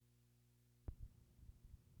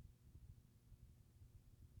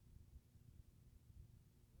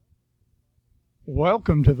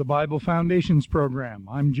Welcome to the Bible Foundations program.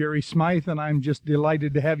 I'm Jerry Smythe, and I'm just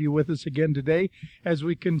delighted to have you with us again today as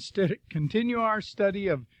we continue our study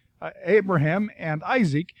of Abraham and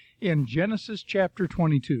Isaac in Genesis chapter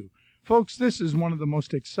 22. Folks, this is one of the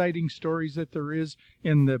most exciting stories that there is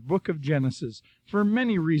in the book of Genesis for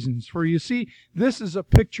many reasons. For you see, this is a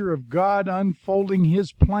picture of God unfolding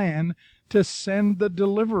His plan to send the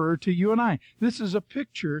deliverer to you and I. This is a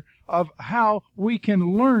picture of how we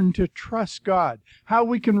can learn to trust God, how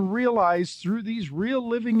we can realize through these real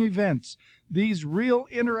living events, these real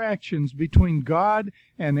interactions between God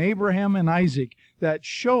and Abraham and Isaac that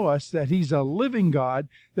show us that He's a living God,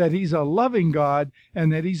 that He's a loving God,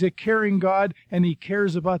 and that He's a caring God, and He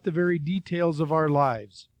cares about the very details of our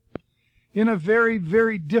lives. In a very,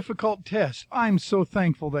 very difficult test, I'm so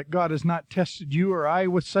thankful that God has not tested you or I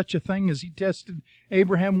with such a thing as He tested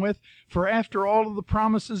Abraham with. For after all of the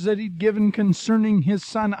promises that He'd given concerning His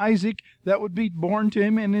son Isaac that would be born to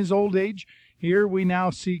him in his old age, here we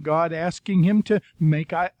now see God asking him to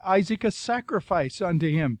make Isaac a sacrifice unto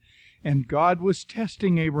him. And God was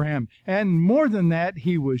testing Abraham. And more than that,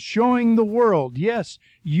 He was showing the world, yes,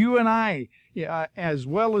 you and I, as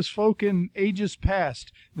well as folk in ages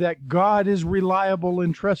past, that God is reliable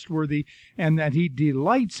and trustworthy, and that He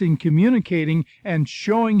delights in communicating and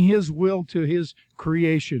showing His will to His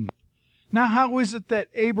creation. Now, how is it that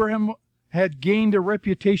Abraham had gained a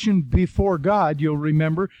reputation before God, you'll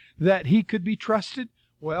remember, that he could be trusted?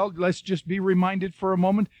 Well, let's just be reminded for a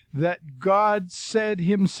moment that God said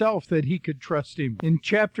Himself that He could trust Him. In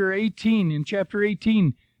chapter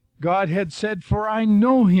 18, God had said, "For I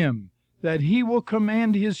know him, that he will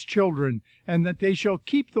command his children, and that they shall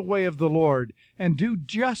keep the way of the Lord, and do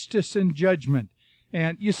justice and judgment."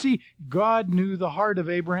 And you see, God knew the heart of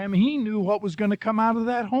Abraham. He knew what was going to come out of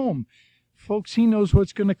that home. Folks, He knows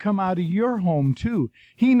what's going to come out of your home too.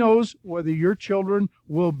 He knows whether your children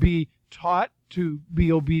will be taught to be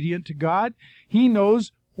obedient to God. He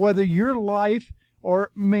knows whether your life, or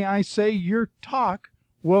may I say your talk,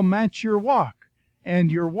 will match your walk, and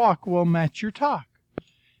your walk will match your talk.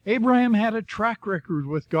 Abraham had a track record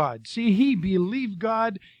with God. See, he believed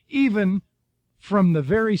God even from the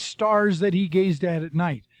very stars that he gazed at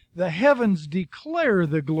night. The heavens declare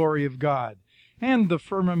the glory of God, and the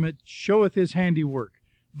firmament showeth His handiwork.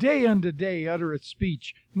 Day unto day uttereth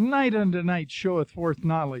speech, night unto night showeth forth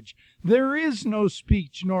knowledge. There is no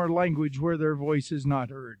speech nor language where their voice is not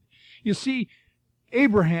heard. You see,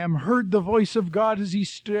 Abraham heard the voice of God as he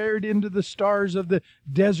stared into the stars of the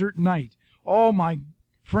desert night. Oh, my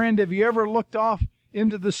friend, have you ever looked off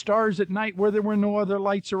into the stars at night where there were no other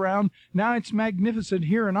lights around? Now, it's magnificent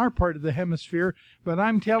here in our part of the hemisphere, but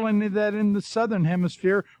I'm telling you that in the southern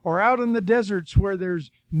hemisphere, or out in the deserts where there's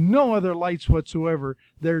no other lights whatsoever,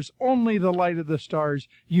 there's only the light of the stars,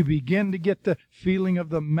 you begin to get the feeling of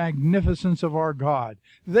the magnificence of our God.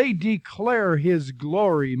 They declare His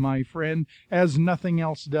glory, my friend, as nothing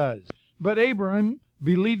else does. But Abraham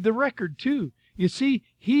believed the record too. You see,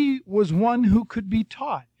 he was one who could be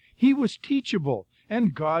taught. He was teachable,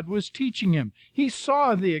 and God was teaching him. He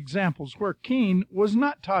saw the examples where Cain was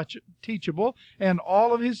not teachable, and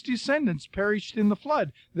all of his descendants perished in the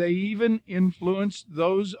flood. They even influenced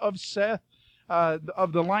those of Seth,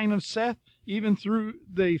 of the line of Seth, even through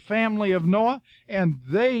the family of Noah, and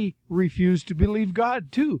they refused to believe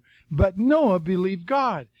God too. But Noah believed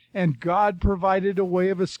God, and God provided a way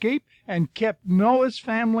of escape and kept Noah's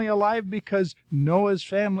family alive, because Noah's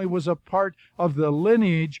family was a part of the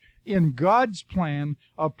lineage in God's plan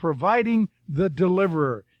of providing the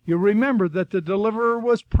deliverer. You remember that the deliverer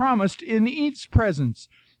was promised in Eve's presence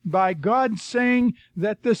by God, saying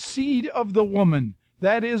that the seed of the woman,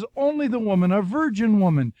 that is, only the woman, a virgin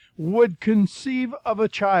woman, would conceive of a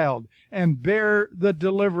child and bear the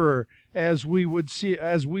deliverer, as we will see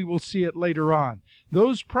it later on.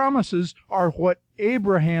 Those promises are what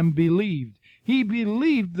Abraham believed. He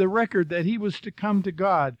believed the record that he was to come to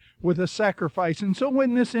God with a sacrifice. And so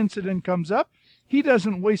when this incident comes up, he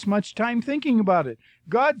doesn't waste much time thinking about it.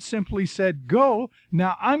 God simply said, "Go,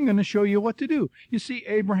 now I'm going to show you what to do." You see,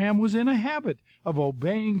 Abraham was in a habit of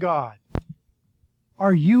obeying God.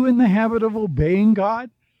 Are you in the habit of obeying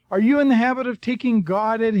God? Are you in the habit of taking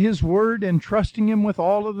God at His word and trusting Him with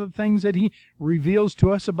all of the things that He reveals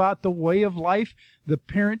to us about the way of life, the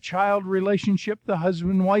parent-child relationship, the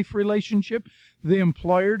husband-wife relationship, the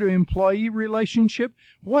employer-to-employee relationship?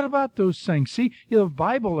 What about those things? See, the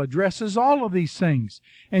Bible addresses all of these things.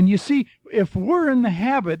 And you see, if we're in the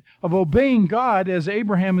habit of obeying God, as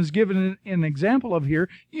Abraham is given an example of here,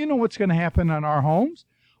 you know what's going to happen in our homes?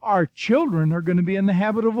 Our children are going to be in the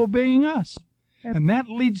habit of obeying us. And that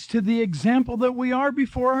leads to the example that we are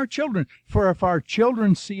before our children. For if our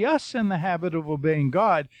children see us in the habit of obeying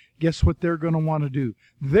God, guess what they're going to want to do?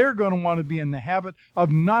 They're going to want to be in the habit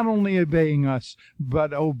of not only obeying us,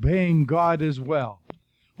 but obeying God as well.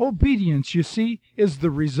 Obedience, you see, is the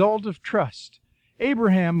result of trust.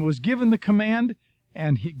 Abraham was given the command,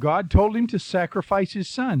 and God told him to sacrifice his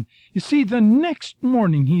son. You see, the next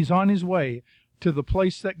morning he's on his way to the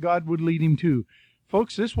place that God would lead him to.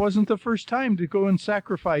 Folks, this wasn't the first time to go and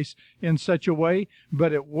sacrifice in such a way,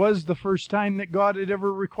 but it was the first time that God had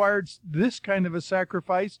ever required this kind of a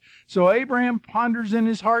sacrifice. So Abraham ponders in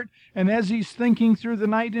his heart, and as he's thinking through the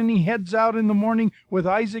night, and he heads out in the morning with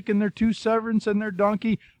Isaac and their 2 servants and their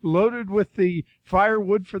donkey loaded with the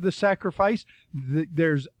firewood for the sacrifice,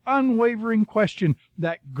 there's unwavering question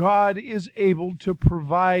that God is able to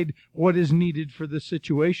provide what is needed for the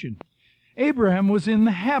situation. Abraham was in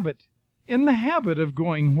the habit of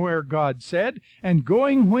going where God said and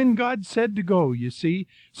going when God said to go, you see.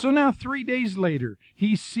 So now 3 days later,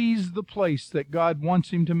 he sees the place that God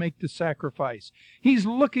wants him to make the sacrifice. He's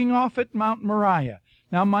looking off at Mount Moriah.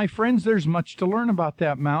 Now, my friends, there's much to learn about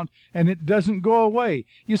that mount, and it doesn't go away.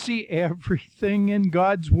 You see, everything in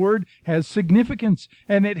God's Word has significance,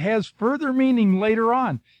 and it has further meaning later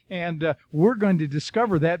on. And we're going to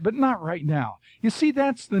discover that, but not right now. You see,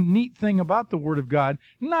 that's the neat thing about the Word of God.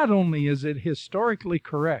 Not only is it historically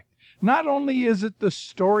correct, not only is it the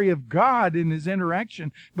story of God in His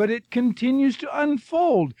interaction, but it continues to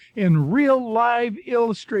unfold in real live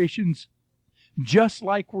illustrations, just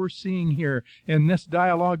like we're seeing here in this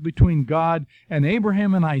dialogue between God and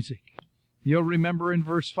Abraham and Isaac. You'll remember in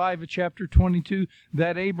verse 5 of chapter 22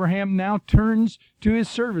 that Abraham now turns to his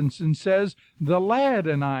servants and says, "The lad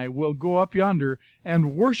and I will go up yonder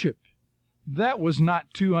and worship." That was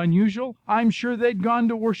not too unusual. I'm sure they'd gone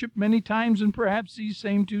to worship many times, and perhaps these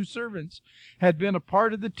same 2 servants had been a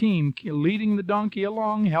part of the team, leading the donkey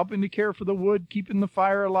along, helping to care for the wood, keeping the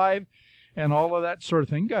fire alive, and all of that sort of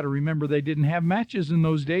thing. Got to remember they didn't have matches in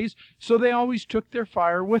those days, so they always took their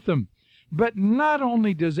fire with them. But not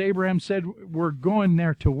only does Abraham said, "We're going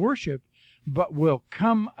there to worship," but "we'll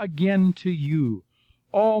come again to you."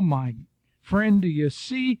 Oh, my friend, do you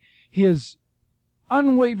see his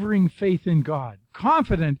unwavering faith in God,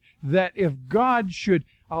 confident that if God should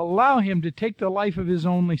allow him to take the life of his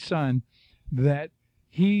only son, that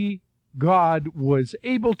God was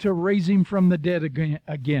able to raise him from the dead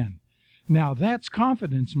again. Now that's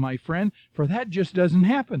confidence, my friend, for that just doesn't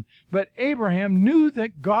happen. But Abraham knew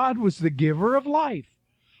that God was the giver of life.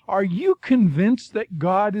 Are you convinced that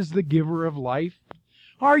God is the giver of life?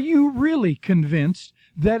 Are you really convinced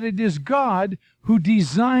that it is God who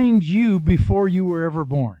designed you before you were ever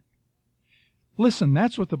born? Listen,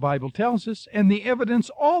 that's what the Bible tells us, and the evidence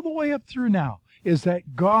all the way up through now is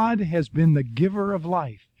that God has been the giver of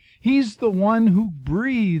life. He's the one who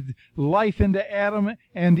breathed life into Adam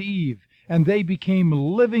and Eve, and they became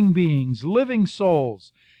living beings, living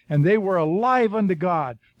souls, and they were alive unto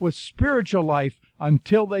God with spiritual life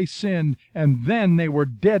until they sinned, and then they were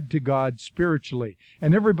dead to God spiritually.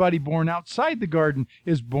 And everybody born outside the garden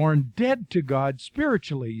is born dead to God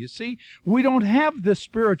spiritually. You see, we don't have the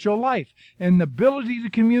spiritual life and the ability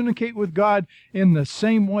to communicate with God in the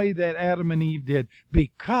same way that Adam and Eve did,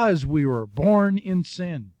 because we were born in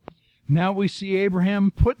sin. Now we see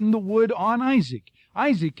Abraham putting the wood on Isaac.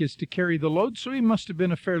 Isaac is to carry the load, so he must have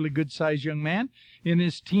been a fairly good-sized young man, in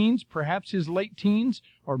his teens, perhaps his late teens,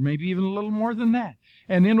 or maybe even a little more than that.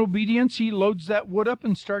 And in obedience, he loads that wood up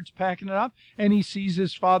and starts packing it up, and he sees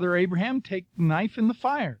his father Abraham take the knife in the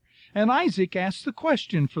fire. And Isaac asks the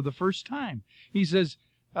question for the first time. He says,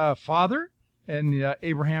 "Father?" And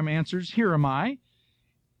Abraham answers, "Here am I."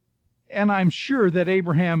 And I'm sure that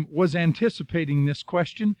Abraham was anticipating this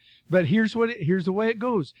question, but here's the way it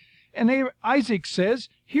goes. And Isaac says,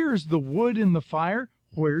 "Here's the wood in the fire.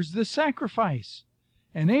 Where's the sacrifice?"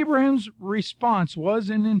 And Abraham's response was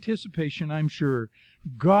in anticipation, I'm sure.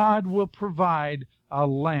 God will provide a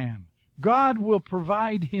lamb. God will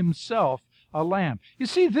provide himself a lamb. You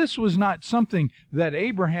see, this was not something that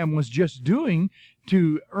Abraham was just doing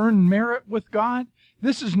to earn merit with God.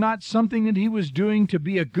 This is not something that he was doing to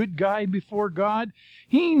be a good guy before God.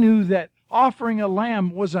 He knew that offering a lamb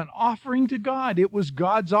was an offering to God. It was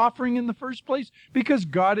God's offering in the first place because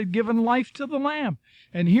God had given life to the lamb.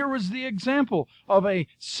 And here was the example of a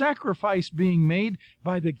sacrifice being made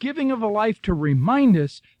by the giving of a life to remind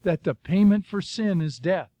us that the payment for sin is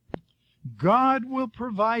death. God will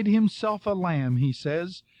provide himself a lamb, he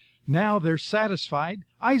says. Now they're satisfied.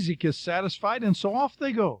 Isaac is satisfied, and so off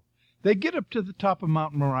they go. They get up to the top of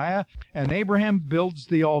Mount Moriah, and Abraham builds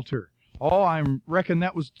the altar. Oh, I reckon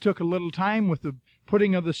that took a little time with the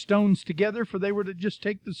putting of the stones together, for they were to just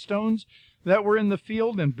take the stones that were in the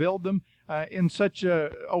field and build them in such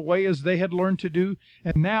a way as they had learned to do.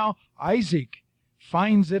 And now Isaac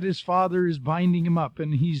finds that his father is binding him up,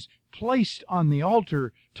 and he's placed on the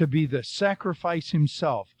altar to be the sacrifice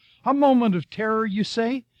himself. A moment of terror, you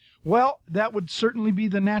say? Well, that would certainly be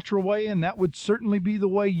the natural way, and that would certainly be the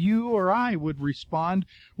way you or I would respond.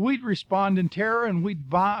 We'd respond in terror, and we'd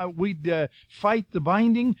fight the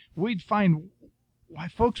binding. We'd find, why,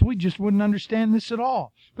 folks, we just wouldn't understand this at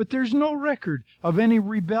all. But there's no record of any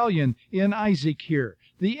rebellion in Isaac here.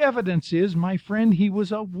 The evidence is, my friend, he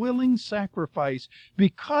was a willing sacrifice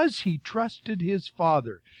because he trusted his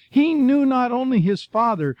father. He knew not only his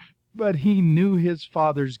father, but he knew his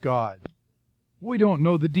father's God. We don't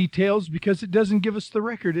know the details because it doesn't give us the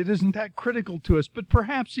record. It isn't that critical to us. But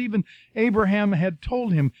perhaps even Abraham had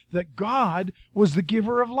told him that God was the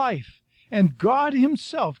giver of life. And God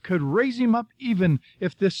himself could raise him up even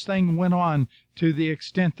if this thing went on to the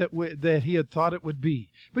extent that he had thought it would be.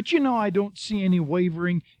 But I don't see any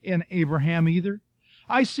wavering in Abraham either.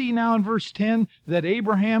 I see now in verse 10 that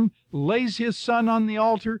Abraham lays his son on the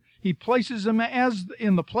altar. He places him as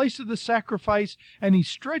in the place of the sacrifice, and he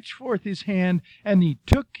stretched forth his hand, and he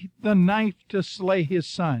took the knife to slay his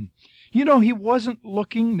son. He wasn't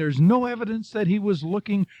looking. There's no evidence that he was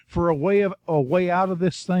looking for a way out of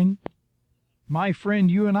this thing. My friend,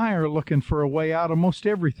 you and I are looking for a way out of most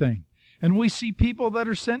everything. And we see people that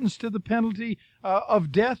are sentenced to the penalty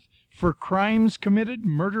of death for crimes committed,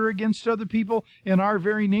 murder against other people in our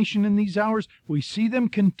very nation in these hours. We see them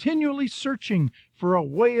continually searching for a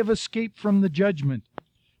way of escape from the judgment.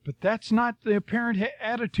 But that's not the apparent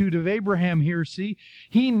attitude of Abraham here, see?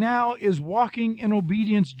 He now is walking in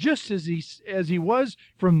obedience just as he was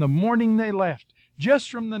from the morning they left. Just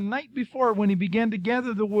from the night before when he began to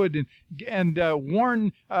gather the wood and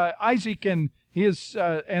warn Isaac and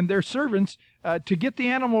their servants to get the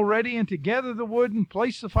animal ready and to gather the wood and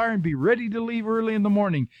place the fire and be ready to leave early in the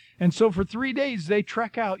morning. And so for 3 days they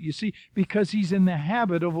trek out, you see, because he's in the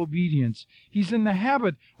habit of obedience. He's in the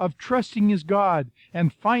habit of trusting his God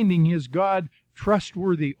and finding his God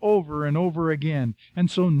trustworthy over and over again.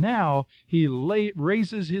 And so now he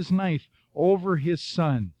raises his knife over his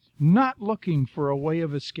son, not looking for a way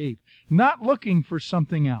of escape, not looking for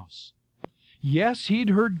something else. Yes, he'd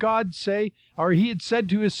heard God say, or he had said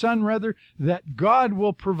to his son, rather, that God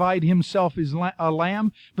will provide himself a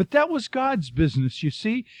lamb, but that was God's business, you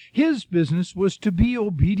see. His business was to be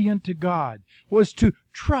obedient to God, was to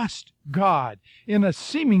trust God in a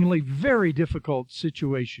seemingly very difficult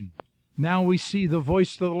situation. Now we see the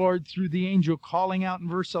voice of the Lord through the angel calling out in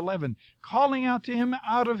verse 11, calling out to him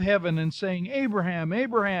out of heaven and saying, Abraham,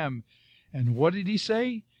 Abraham. And what did he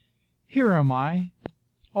say? Here am I.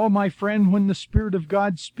 Oh, my friend, when the Spirit of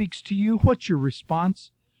God speaks to you, what's your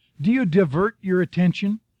response? Do you divert your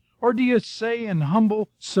attention? Or do you say in humble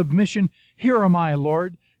submission, Here am I,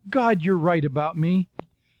 Lord. God, you're right about me.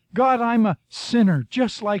 God, I'm a sinner,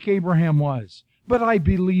 just like Abraham was, but I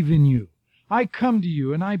believe in you. I come to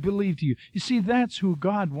you and I believe to you. You see, that's who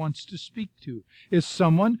God wants to speak to, is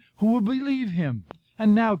someone who will believe him.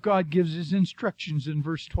 And now God gives his instructions in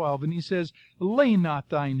verse 12, and he says, Lay not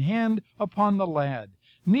thine hand upon the lad,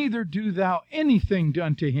 neither do thou anything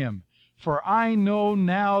unto him. For I know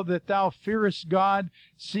now that thou fearest God,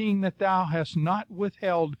 seeing that thou hast not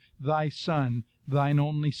withheld thy son, thine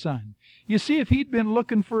only son. You see, if he'd been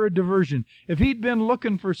looking for a diversion, if he'd been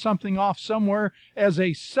looking for something off somewhere as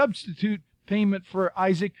a substitute payment for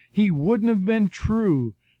Isaac, he wouldn't have been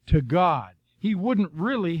true to God. He wouldn't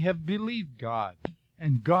really have believed God.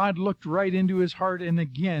 And God looked right into his heart, and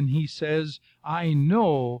again he says, I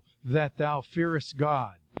know that thou fearest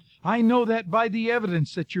God. I know that by the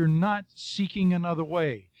evidence that you're not seeking another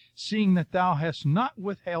way, seeing that thou hast not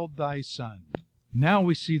withheld thy son. Now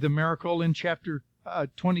we see the miracle in chapter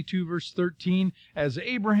 22, verse 13, as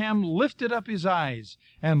Abraham lifted up his eyes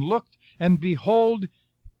and looked, and behold,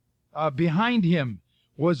 behind him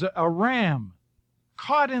was a ram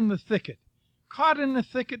caught in the thicket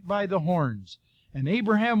by the horns. And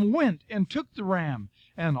Abraham went and took the ram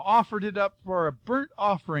and offered it up for a burnt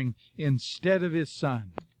offering instead of his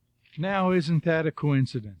son. Now, isn't that a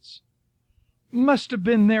coincidence? Must have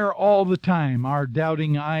been there all the time, our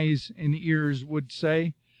doubting eyes and ears would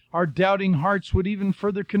say. Our doubting hearts would even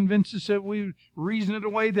further convince us that we reason it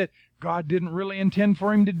away that God didn't really intend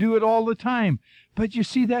for him to do it all the time. But you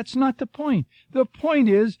see, that's not the point. The point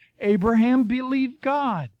is, Abraham believed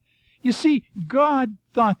God. You see, God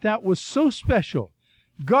thought that was so special.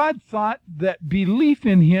 God thought that belief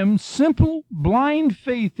in him, simple, blind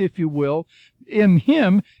faith, if you will, in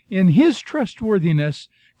him, in his trustworthiness,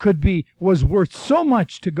 was worth so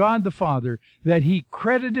much to God the Father that he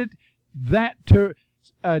credited that to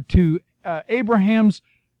Abraham's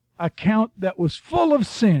account that was full of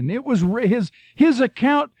sin. It was his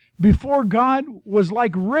account before God was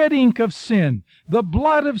like red ink of sin, the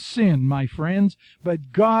blood of sin, my friends.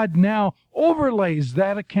 But God now overlays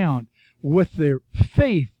that account with the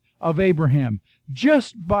faith of Abraham.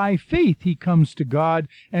 Just by faith he comes to God,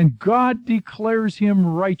 and God declares him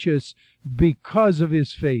righteous because of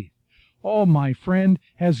his faith. Oh, my friend,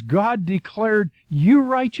 has God declared you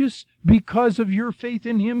righteous because of your faith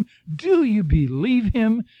in him? Do you believe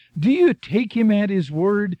him? Do you take him at his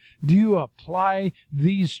word? Do you apply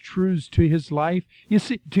these truths to his life? You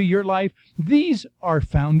see, to your life? These are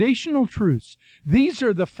foundational truths. These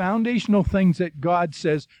are the foundational things that God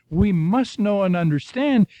says we must know and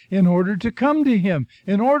understand in order to come to him,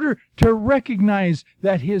 in order to recognize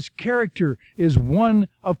that his character is one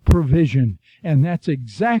of provision. And that's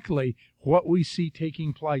exactly what we see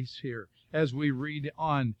taking place here as we read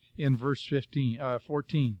on in verse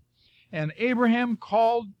 14. And Abraham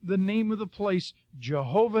called the name of the place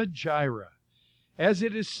Jehovah Jireh. As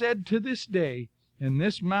it is said to this day, in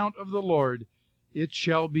this mount of the Lord it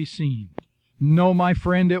shall be seen. No, my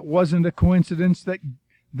friend, it wasn't a coincidence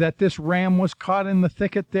that this ram was caught in the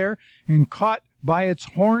thicket there and caught by its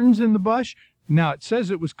horns in the bush. Now, it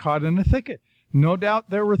says it was caught in a thicket. No doubt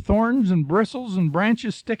there were thorns and bristles and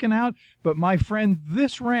branches sticking out, but my friend,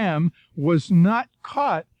 this ram was not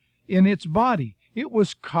caught in its body. It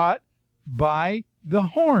was caught by the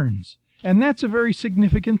horns. And that's a very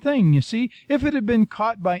significant thing, you see. If it had been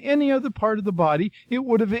caught by any other part of the body, it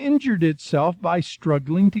would have injured itself by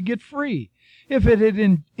struggling to get free. If it had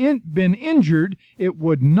been injured, it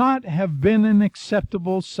would not have been an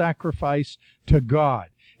acceptable sacrifice to God.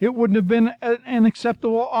 It wouldn't have been an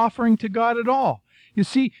acceptable offering to God at all. You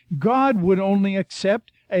see, God would only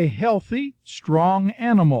accept a healthy, strong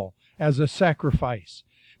animal as a sacrifice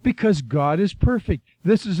because God is perfect.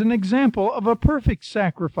 This is an example of a perfect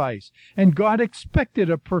sacrifice, and God expected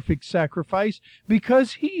a perfect sacrifice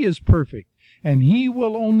because he is perfect, and he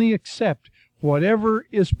will only accept whatever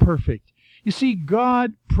is perfect. You see,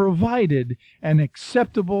 God provided an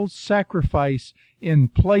acceptable sacrifice in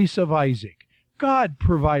place of Isaac. God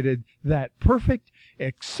provided that perfect,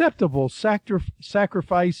 acceptable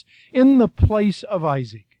sacrifice in the place of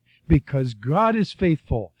Isaac because God is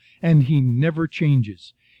faithful and he never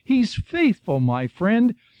changes. He's faithful, my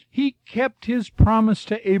friend. He kept his promise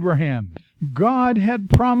to Abraham. God had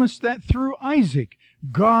promised that through Isaac,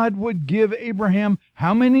 God would give Abraham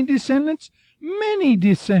how many descendants? Many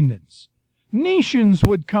descendants. Nations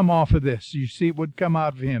would come off of this, you see, would come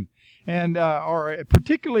out of him. And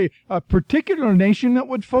particularly a particular nation that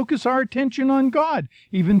would focus our attention on God,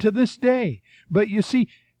 even to this day. But you see,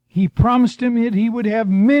 he promised him that he would have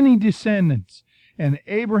many descendants. And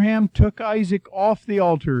Abraham took Isaac off the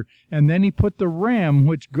altar, and then he put the ram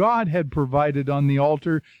which God had provided on the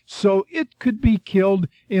altar so it could be killed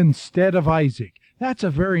instead of Isaac. That's a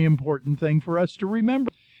very important thing for us to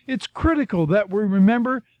remember. It's critical that we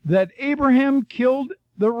remember that Abraham killed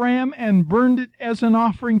the ram and burned it as an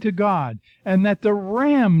offering to God, and that the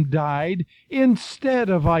ram died instead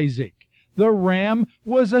of Isaac. The ram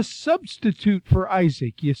was a substitute for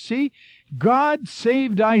Isaac. You see, God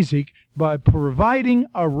saved Isaac by providing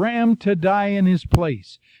a ram to die in his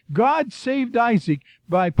place. God saved Isaac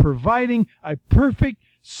by providing a perfect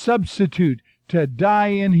substitute to die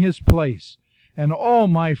in his place. And oh,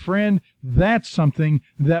 my friend, that's something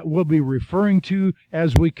that we'll be referring to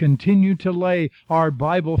as we continue to lay our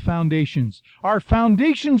Bible foundations, our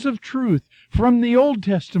foundations of truth from the Old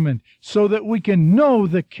Testament, so that we can know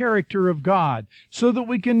the character of God, so that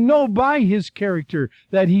we can know by his character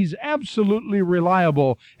that he's absolutely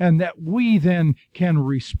reliable, and that we then can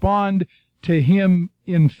respond to him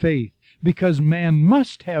in faith, because man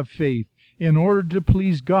must have faith in order to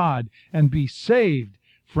please God and be saved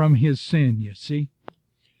from his sin, you see.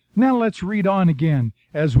 Now let's read on again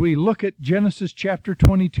as we look at Genesis chapter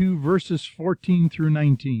 22, verses 14 through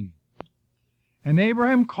 19. And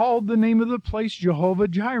Abraham called the name of the place Jehovah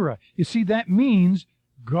Jireh. You see, that means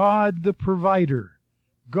God the provider.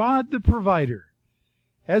 God the provider.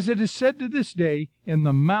 As it is said to this day, in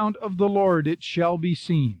the mount of the Lord it shall be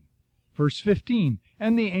seen. Verse 15,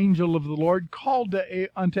 and the angel of the Lord called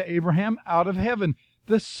unto Abraham out of heaven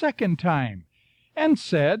the second time, and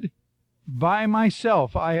said, By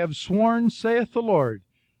myself I have sworn, saith the Lord,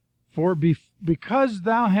 for because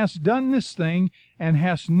thou hast done this thing, and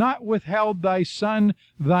hast not withheld thy son,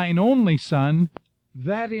 thine only son,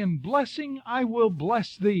 that in blessing I will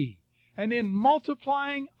bless thee, and in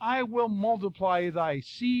multiplying I will multiply thy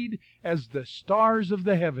seed as the stars of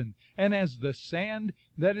the heaven, and as the sand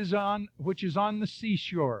which is on the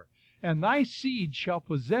seashore. And thy seed shall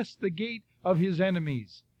possess the gate of his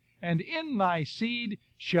enemies. And in thy seed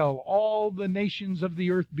shall all the nations of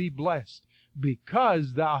the earth be blessed,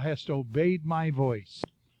 because thou hast obeyed my voice.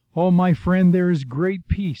 Oh, my friend, there is great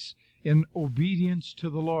peace in obedience to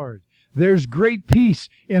the Lord. There's great peace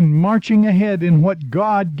in marching ahead in what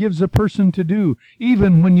God gives a person to do,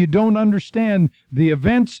 even when you don't understand the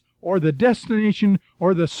events or the destination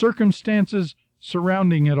or the circumstances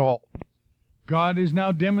surrounding it all. God is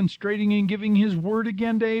now demonstrating and giving his word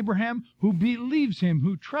again to Abraham, who believes him,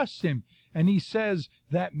 who trusts him. And he says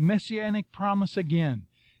that messianic promise again,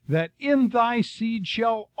 that in thy seed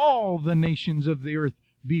shall all the nations of the earth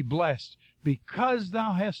be blessed, because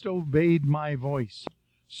thou hast obeyed my voice.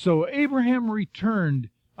 So Abraham returned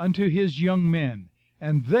unto his young men,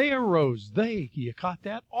 and they arose. You caught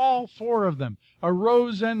that? All four of them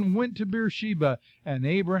arose and went to Beersheba, and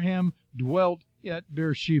Abraham dwelt at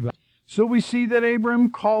Beersheba. So we see that Abraham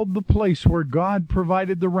called the place where God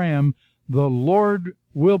provided the ram, the Lord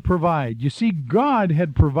will provide. You see, God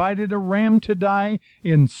had provided a ram to die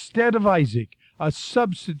instead of Isaac. A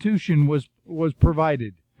substitution was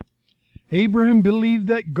provided. Abraham believed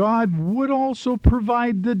that God would also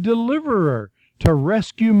provide the deliverer to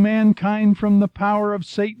rescue mankind from the power of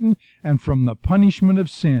Satan and from the punishment of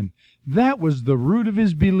sin. That was the root of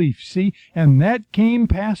his belief, see? And that came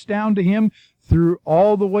passed down to him through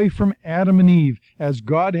all the way from Adam and Eve, as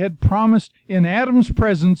God had promised in Adam's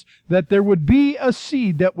presence that there would be a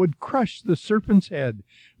seed that would crush the serpent's head,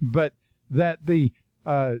 but that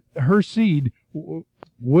her seed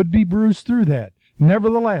would be bruised through that.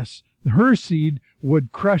 Nevertheless, her seed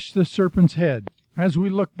would crush the serpent's head. As we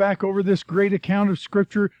look back over this great account of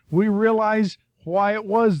Scripture, we realize why it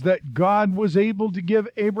was that God was able to give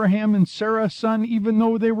Abraham and Sarah a son, even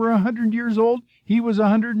though they were 100 years old. He was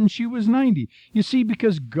 100 and she was 90. You see,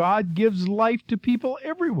 because God gives life to people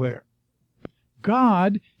everywhere.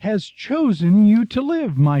 God has chosen you to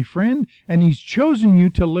live, my friend, and he's chosen you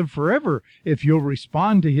to live forever if you'll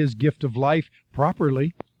respond to his gift of life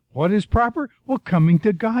properly. What is proper? Well, coming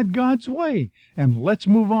to God God's way. And let's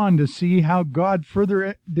move on to see how God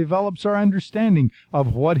further develops our understanding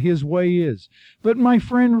of what his way is. But my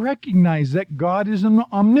friend, recognize that God is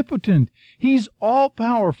omnipotent. He's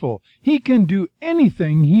all-powerful. He can do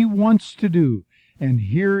anything he wants to do. And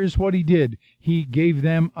here is what he did. He gave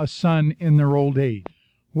them a son in their old age.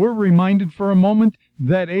 We're reminded for a moment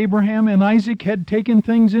that Abraham and Isaac had taken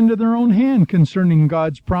things into their own hand concerning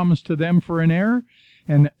God's promise to them for an heir.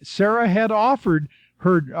 And Sarah had offered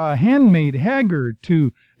her handmaid Hagar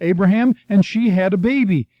to Abraham, and she had a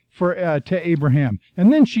baby to Abraham.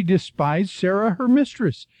 And then she despised Sarah, her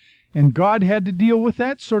mistress. And God had to deal with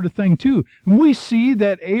that sort of thing too. And we see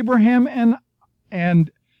that Abraham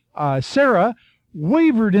and Sarah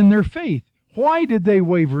wavered in their faith. Why did they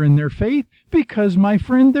waver in their faith? Because, my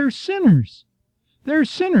friend, they're sinners. They're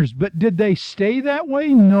sinners, but did they stay that way?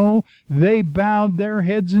 No, they bowed their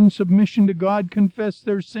heads in submission to God, confessed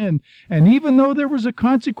their sin. And even though there was a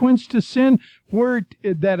consequence to sin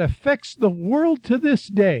that affects the world to this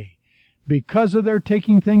day, because of their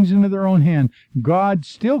taking things into their own hand, God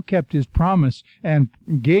still kept his promise and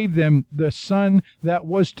gave them the son that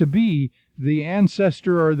was to be the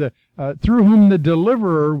ancestor, or through whom the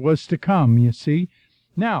deliverer was to come, you see.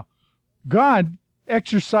 Now, God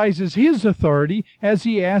exercises his authority as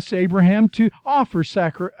he asks Abraham to offer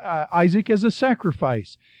Isaac as a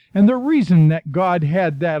sacrifice. And the reason that God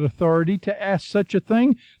had that authority to ask such a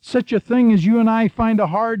thing as you and I find it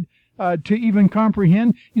hard to even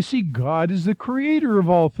comprehend. You see, God is the creator of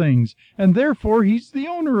all things, and therefore he's the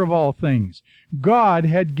owner of all things. God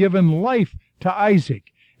had given life to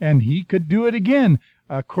Isaac, and he could do it again.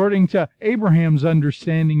 According to Abraham's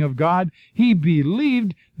understanding of God, he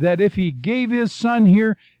believed that if he gave his son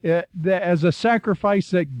here as a sacrifice,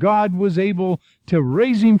 that God was able to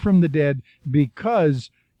raise him from the dead, because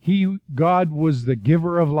God was the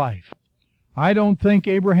giver of life. I don't think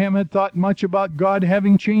Abraham had thought much about God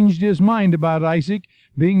having changed his mind about Isaac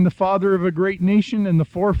being the father of a great nation and the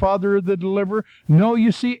forefather of the deliverer. No,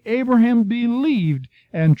 you see, Abraham believed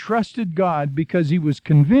and trusted God because he was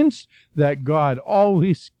convinced that God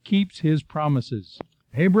always keeps his promises.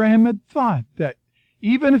 Abraham had thought that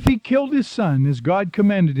even if he killed his son, as God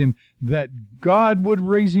commanded him, that God would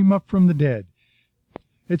raise him up from the dead.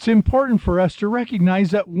 It's important for us to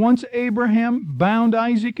recognize that once Abraham bound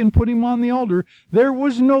Isaac and put him on the altar, there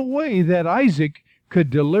was no way that Isaac could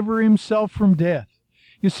deliver himself from death.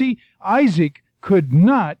 You see, Isaac could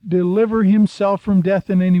not deliver himself from death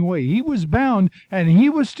in any way. He was bound, and he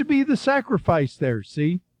was to be the sacrifice there,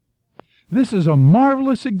 see? This is a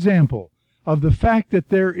marvelous example of the fact that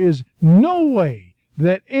there is no way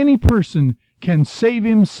that any person can save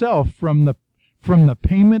himself from the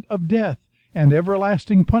payment of death and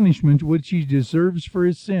everlasting punishment which he deserves for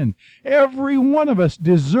his sin. Every one of us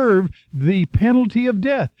deserve the penalty of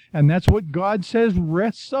death, and that's what God says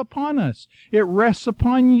rests upon us. It rests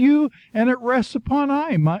upon you, and it rests upon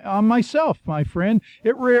myself, my friend.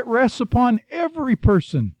 It rests upon every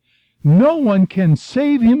person. No one can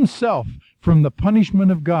save himself from the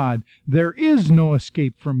punishment of God. There is no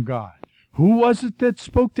escape from God. Who was it that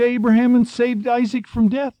spoke to Abraham and saved Isaac from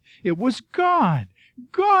death? It was God.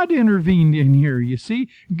 God intervened in here, you see.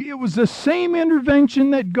 It was the same intervention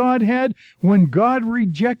that God had when God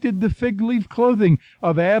rejected the fig leaf clothing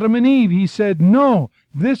of Adam and Eve. He said, "No,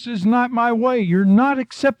 this is not my way. You're not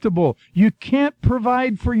acceptable. You can't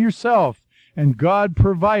provide for yourself." And God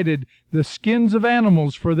provided the skins of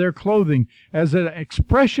animals for their clothing as an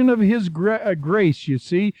expression of His grace, you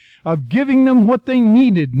see, of giving them what they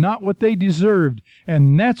needed, not what they deserved.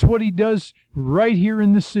 And that's what He does right here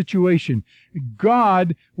in this situation.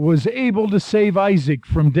 God was able to save Isaac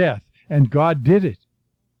from death, and God did it.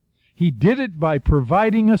 He did it by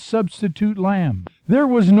providing a substitute lamb. There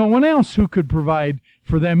was no one else who could provide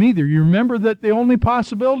for them either. You remember that the only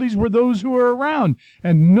possibilities were those who were around,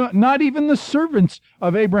 and not even the servants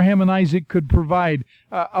of Abraham and Isaac could provide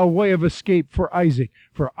a way of escape for Isaac.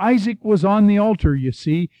 For Isaac was on the altar, you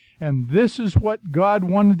see, and this is what God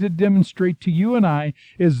wanted to demonstrate to you and I,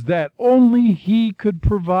 is that only He could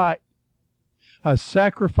provide a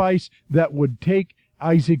sacrifice that would take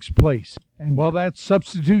Isaac's place. And while that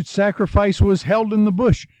substitute sacrifice was held in the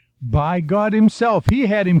bush by God Himself, He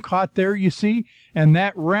had him caught there, you see, and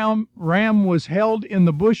that ram was held in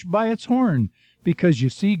the bush by its horn, because you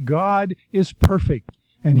see, God is perfect,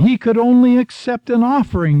 and He could only accept an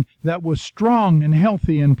offering that was strong and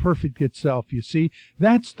healthy and perfect itself, you see.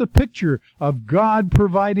 That's the picture of God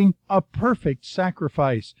providing a perfect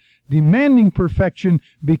sacrifice, demanding perfection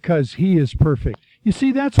because He is perfect. You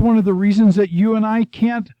see, that's one of the reasons that you and I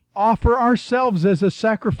can't offer ourselves as a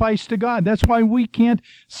sacrifice to God. That's why we can't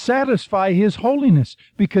satisfy His holiness,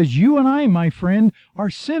 because you and I, my friend, are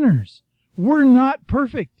sinners. We're not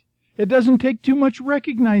perfect. It doesn't take too much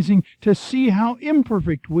recognizing to see how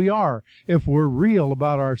imperfect we are if we're real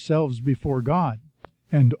about ourselves before God.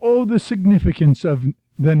 And oh, the significance of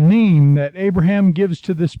the name that Abraham gives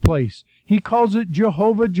to this place. He calls it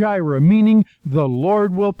Jehovah Jireh, meaning the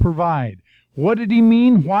Lord will provide. What did he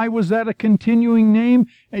mean? Why was that a continuing name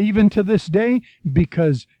even to this day?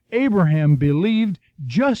 Because Abraham believed,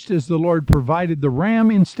 just as the Lord provided the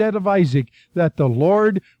ram instead of Isaac, that the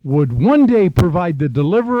Lord would one day provide the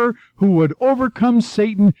deliverer who would overcome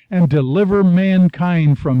Satan and deliver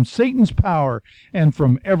mankind from Satan's power and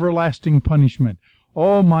from everlasting punishment.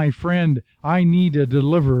 Oh, my friend, I need a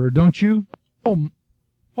deliverer, don't you?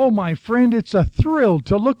 Oh, my friend, it's a thrill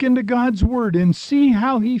to look into God's Word and see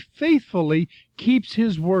how He faithfully keeps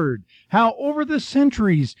His Word, how over the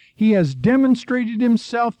centuries He has demonstrated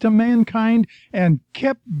Himself to mankind and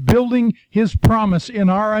kept building His promise in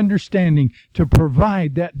our understanding to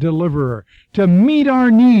provide that deliverer, to meet our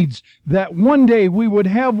needs, that one day we would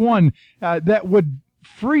have one that would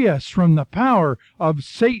free us from the power of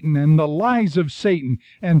Satan and the lies of Satan,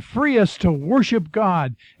 and free us to worship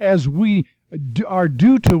God as we are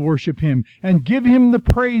due to worship Him, and give Him the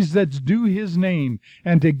praise that's due His name,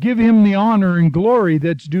 and to give Him the honor and glory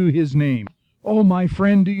that's due His name. Oh, my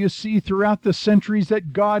friend, do you see throughout the centuries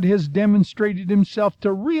that God has demonstrated Himself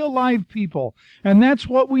to real live people? And that's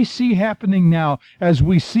what we see happening now as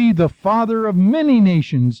we see the father of many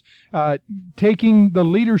nations taking the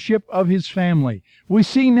leadership of his family. We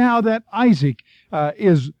see now that Isaac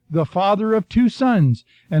is the father of 2 sons.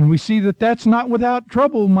 And we see that that's not without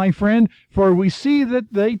trouble, my friend, for we see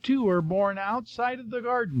that they too are born outside of the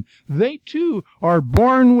garden. They too are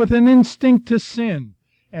born with an instinct to sin.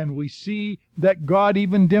 And we see that God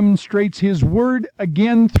even demonstrates His Word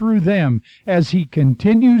again through them as He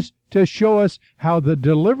continues to show us how the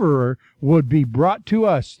deliverer would be brought to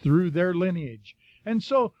us through their lineage. And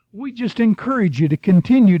so we just encourage you to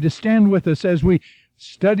continue to stand with us as we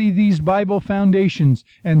study these Bible foundations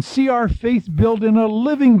and see our faith built in a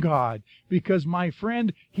living God, because, my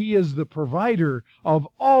friend, He is the provider of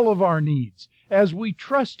all of our needs. As we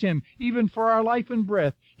trust Him, even for our life and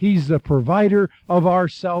breath, He's the provider of our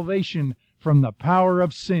salvation from the power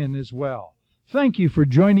of sin as well. Thank you for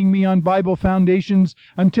joining me on Bible Foundations.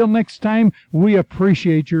 Until next time, we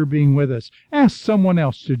appreciate your being with us. Ask someone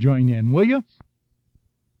else to join in, will you?